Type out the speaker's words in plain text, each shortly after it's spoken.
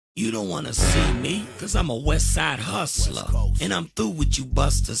You don't wanna see me, cause I'm a west side hustler. And I'm through with you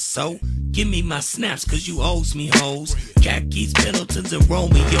busters, so give me my snaps, cause you owes me hoes. Khakis, Pendletons, and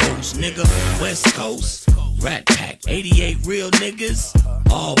Romeos, nigga. West Coast, Rat Pack, 88 real niggas,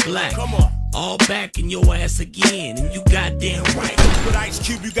 all black. All back in your ass again, and you goddamn right. With Ice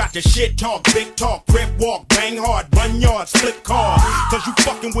Cube, you got the shit talk, big talk, rip walk, bang hard, run yards, flip cars. Cause you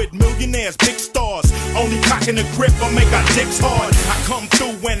fucking with millionaires, big stars. Only cocking the grip, I make our dicks hard. I come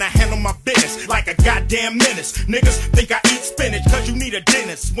through when I handle my business like a goddamn menace. Niggas think I eat spinach, cause you need a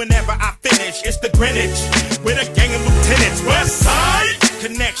dentist. Whenever I finish, it's the Greenwich with a gang of lieutenants. West Side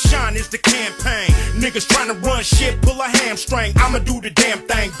Connection is the campaign. Niggas trying to run shit, pull a hamstring. I'ma do the damn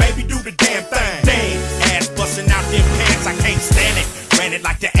thing, baby, do the damn thing. Damn, ass busting out them pants, I can't stand it. Ran it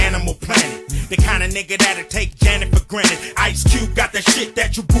like the Animal Planet. The kind of nigga that'll take Janet for granted. Ice Cube got the shit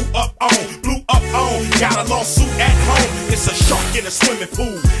that you blew up on. Got a lawsuit at home. It's a shark in a swimming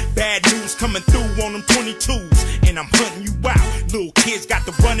pool. Bad news coming through on them 22s, and I'm hunting you out. Little kids got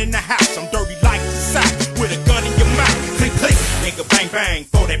to run in the house. I'm dirty like the South with a gun in your mouth. Click click, nigga bang bang,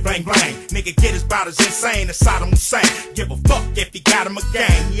 throw that blang blang. Nigga get his bout as insane as Saddam Hussein. Give a fuck if he got him a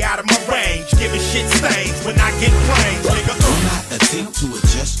gang. He out of my range, giving shit stains when I get brains, nigga. Do not attempt to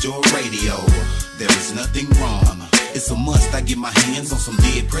adjust your radio. There is nothing wrong. It's a must. I get my hands on some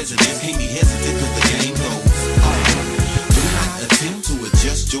dead presidents. Can't be hesitant cause the game goes on. Do not attempt to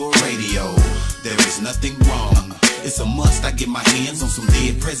adjust your radio. There is nothing wrong. It's a must. I get my hands on some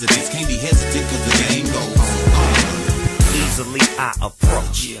dead presidents. Can't be hesitant cause the game goes on. Easily I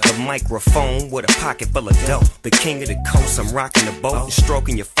approach the microphone with a pocket full of dope. The king of the coast, I'm rocking the boat and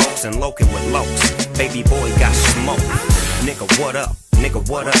stroking your folks and loking with locs. Baby boy got smoke. Nigga, what up? Nigga,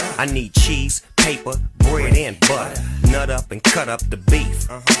 what up? I need cheese, paper, bread, and butter. Nut up and cut up the beef.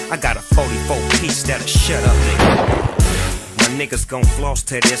 I got a 44 piece that'll shut up, nigga. My niggas gon' floss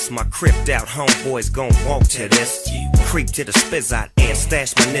to this. My cripped out homeboys gon' walk to this. Creep to the spizzot and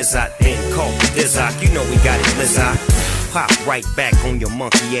stash my nizzot and call the dizzot. You know we got it, Lizzot. Pop right back on your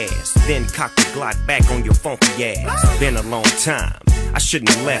monkey ass. Then cock the Glock back on your funky ass. Been a long time, I shouldn't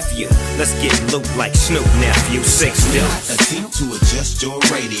have left you. Let's get loot like Snoop, nephew. 6 deuce. Attempt to adjust your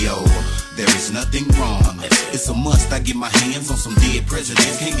radio. There is nothing wrong. It's a must. I get my hands on some dead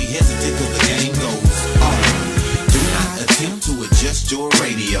presidents. Can't be hesitant cause the game goes on. Do not attempt to adjust your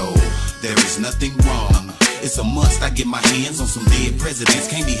radio. There is nothing wrong. It's a must. I get my hands on some dead presidents.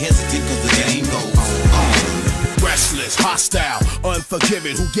 Can't be hesitant cause the game goes on. Restless, hostile,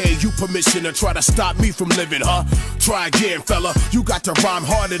 unforgiving. Who gave you permission to try to stop me from living, huh? Try again, fella. You got to rhyme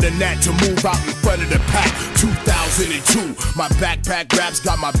harder than that to move out in front of the pack. 2002, my backpack raps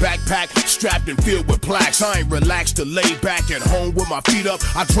got my backpack strapped and filled with plaques. I ain't relaxed to lay back at home with my feet up.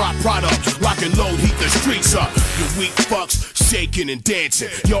 I drop product, lock and load, heat the streets up. You weak fucks, shaking and dancing.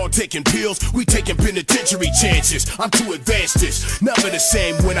 Y'all taking pills, we taking penitentiary chances. I'm too advanced this, never the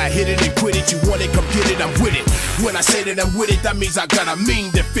same. When I hit it and quit it, you want it, come get it, I'm with it. When I say that I'm with it, that means I got a mean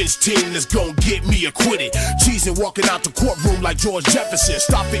defense team that's gon' get me acquitted. Cheesing, walking out the courtroom like George Jefferson.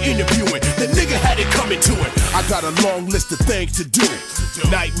 Stop the interviewing, the nigga had it coming to it. I got a long list of things to do,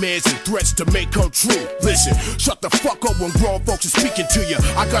 nightmares and threats to make come true. Listen, shut the fuck up when grown folks are speaking to you.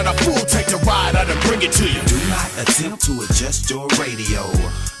 I got a full tank to ride, I done bring it to you. Do not attempt to adjust your radio.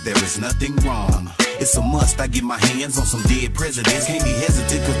 There is nothing wrong. It's a must. I get my hands on some dead presidents. Can't be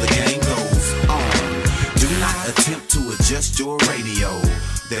hesitant cause the game goes on. Do not attempt to adjust your radio.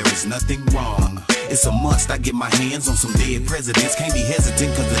 There is nothing wrong. It's a must. I get my hands on some dead presidents. Can't be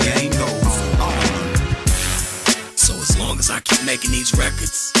hesitant cause the game goes on. So as long as I keep making these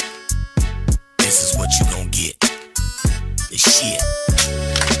records, this is what you gon' get. The shit.